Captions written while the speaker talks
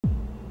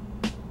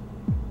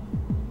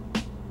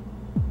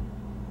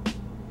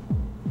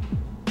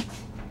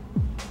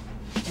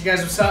Hey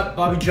guys, what's up?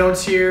 Bobby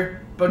Jones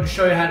here, about to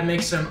show you how to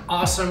make some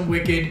awesome,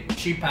 wicked,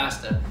 cheap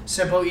pasta.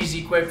 Simple,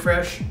 easy, quick,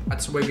 fresh.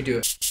 That's the way we do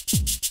it.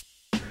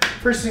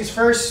 First things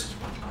first,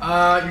 you're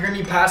gonna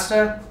need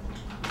pasta,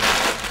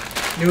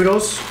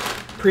 noodles,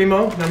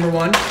 primo,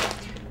 #1.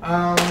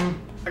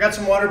 I got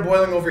some water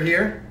boiling over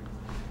here.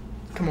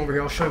 Come over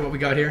here, I'll show you what we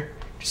got here.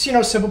 Just, you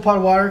know, simple pot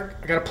of water.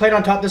 I got a plate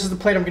on top. This is the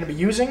plate I'm gonna be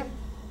using.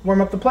 Warm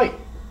up the plate.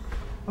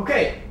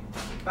 Okay,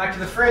 back to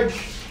the fridge.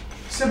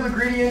 Simple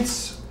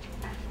ingredients.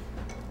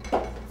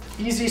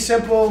 Easy,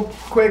 simple,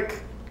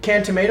 quick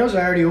canned tomatoes.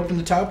 I already opened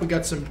the top. We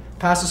got some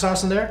pasta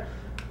sauce in there.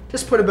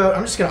 Just put about,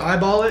 I'm just gonna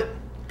eyeball it.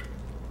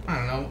 I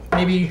don't know,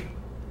 maybe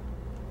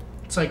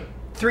it's like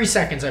 3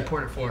 seconds I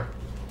poured it for.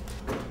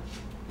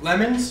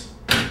 Lemons.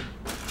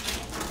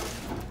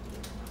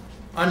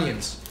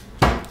 Onions.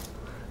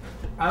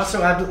 I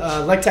also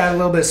like to add a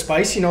little bit of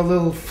spice, you know, a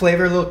little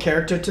flavor, a little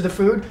character to the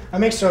food. I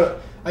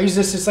use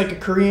this, it's like a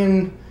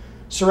Korean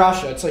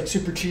sriracha. It's like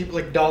super cheap,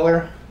 like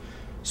 $1.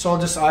 So I'll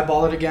just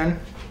eyeball it again.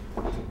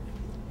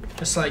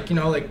 Just like, you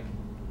know, like,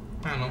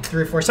 I don't know,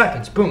 3 or 4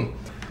 seconds. Boom.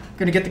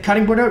 Gonna get the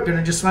cutting board out.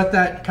 Gonna just let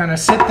that kind of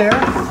sit there.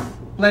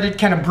 Let it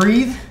kind of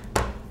breathe.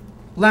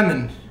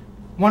 Lemon.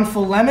 1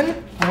 full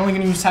lemon. I'm only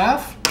gonna use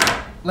half.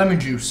 Lemon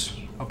juice,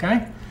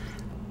 okay?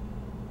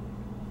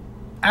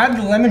 Add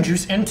the lemon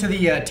juice into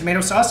the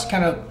tomato sauce.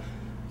 Kind of,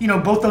 you know,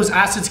 both those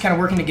acids kind of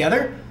working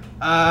together.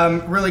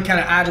 Really kind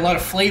of add a lot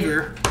of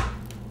flavor.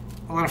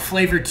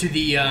 To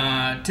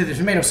the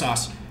tomato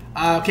sauce.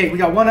 Okay, we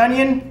got 1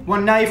 onion,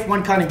 1 knife,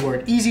 1 cutting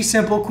board. Easy,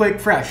 simple, quick,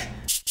 fresh.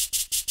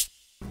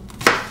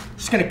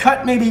 Just gonna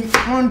cut maybe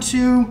 1,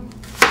 2,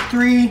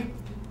 3.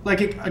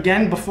 Like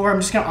again before, I'm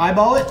just gonna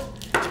eyeball it.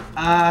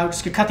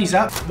 Just gonna cut these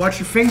up. Watch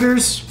your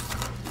fingers.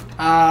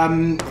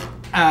 You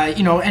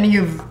know, any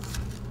of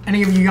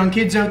you young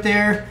kids out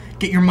there,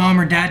 get your mom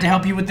or dad to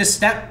help you with this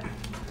step.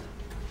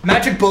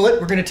 Magic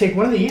bullet. We're gonna take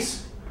one of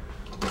these.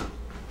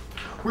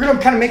 We're gonna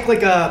kind of make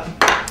like a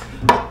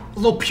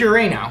little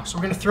puree now. So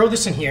we're gonna throw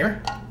this in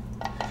here.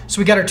 So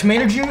we got our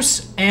tomato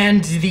juice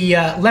and the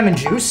lemon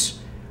juice,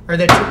 or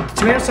the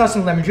tomato sauce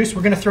and lemon juice.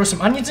 We're gonna throw some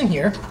onions in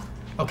here,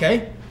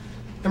 okay?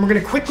 Then we're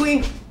gonna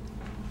quickly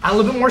add a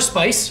little bit more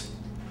spice.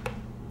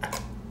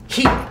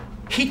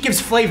 Heat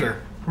gives flavor,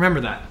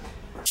 remember that.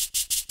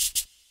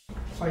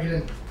 Plug it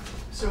in.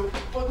 So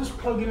I'll just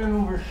plug it in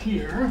over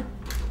here.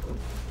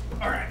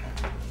 All right.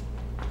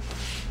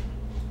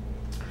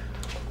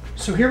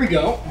 So here we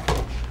go.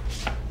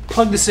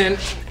 Plug this in,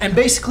 and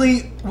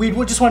basically we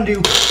would just want to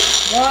do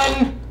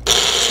 1, 2,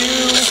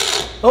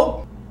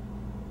 oh.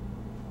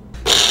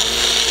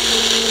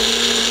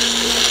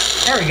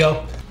 There we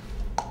go.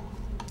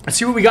 Let's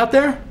see what we got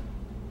there.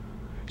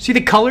 See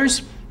the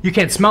colors? You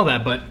can't smell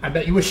that, but I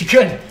bet you wish you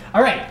could.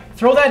 All right,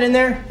 throw that in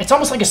there. It's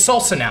almost like a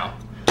salsa now.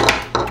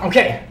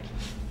 Okay,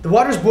 the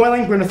water's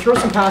boiling. We're gonna throw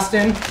some pasta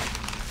in.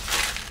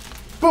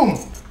 Boom.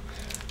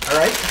 All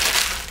right.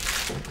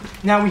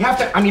 Now we have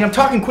to, I mean, I'm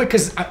talking quick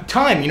because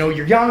time, you know,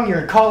 you're young,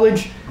 you're in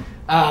college.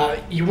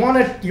 You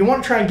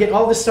wanna try and get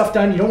all this stuff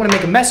done. You don't wanna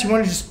make a mess. You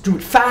wanna just do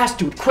it fast,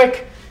 do it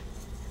quick.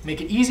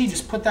 Make it easy,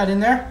 just put that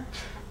in there.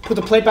 Put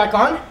the plate back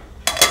on,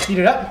 heat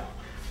it up,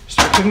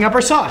 start cooking up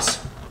our sauce.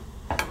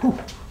 Whew.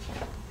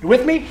 You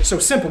with me? So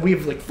simple, we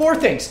have like 4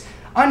 things.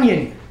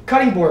 Onion,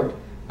 cutting board,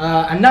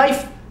 a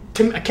knife,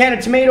 a can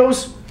of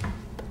tomatoes,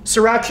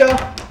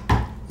 sriracha,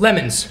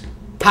 lemons,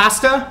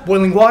 pasta,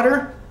 boiling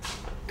water,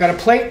 got a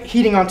plate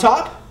heating on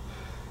top.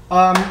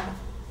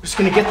 Just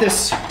gonna get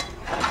this,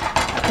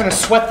 gonna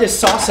sweat this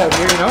sauce out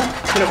here, you know,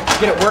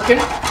 get it working.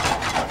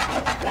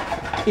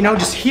 You know,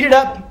 just heat it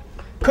up,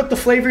 cook the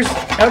flavors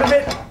out of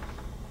it.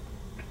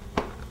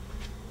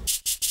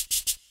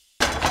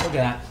 Look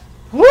at that.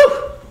 Woo!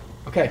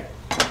 Okay.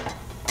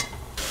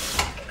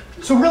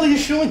 So really,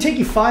 this should only take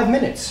you 5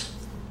 minutes.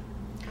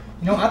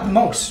 You know, at the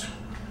most.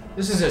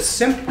 This is a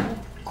simple,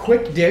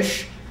 quick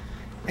dish,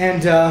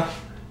 and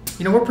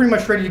you know, we're pretty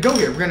much ready to go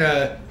here. We're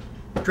gonna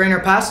drain our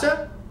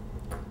pasta,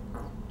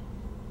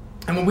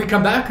 and when we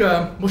come back,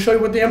 we'll show you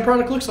what the end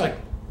product looks like.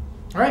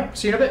 All right,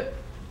 see you in a bit.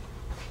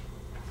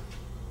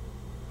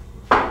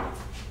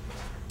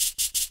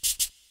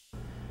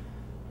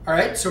 All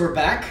right, so we're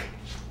back.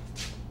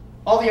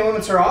 All the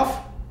elements are off.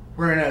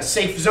 We're in a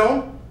safe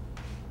zone.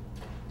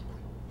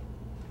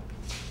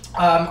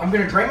 I'm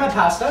gonna drain my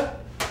pasta.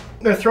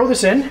 I'm gonna throw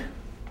this in.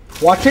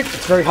 Watch it,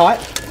 it's very hot.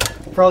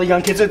 For all the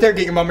young kids out there,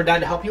 get your mom or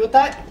dad to help you with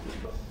that.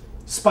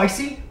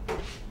 Spicy.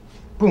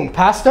 Boom,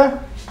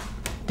 pasta.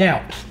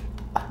 Down.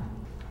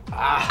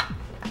 Ah,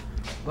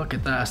 look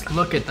at this,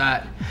 look at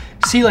that.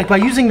 See, like by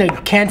using the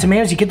canned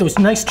tomatoes, you get those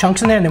nice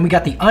chunks in there, and then we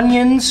got the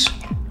onions.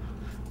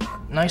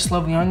 Nice,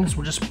 lovely onions.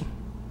 We'll just... A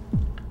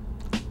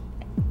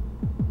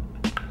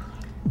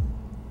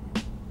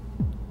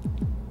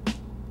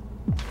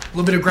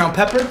little bit of ground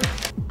pepper.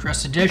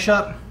 Dress the dish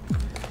up.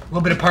 A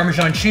little bit of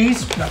Parmesan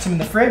cheese. Got some in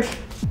the fridge.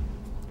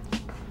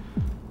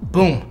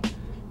 Boom.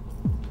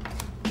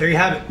 There you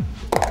have it.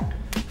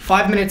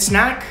 5-minute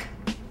snack.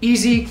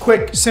 Easy,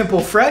 quick, simple,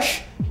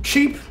 fresh,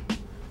 cheap.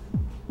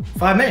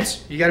 5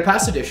 minutes. You got a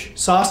pasta dish.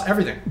 Sauce,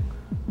 everything.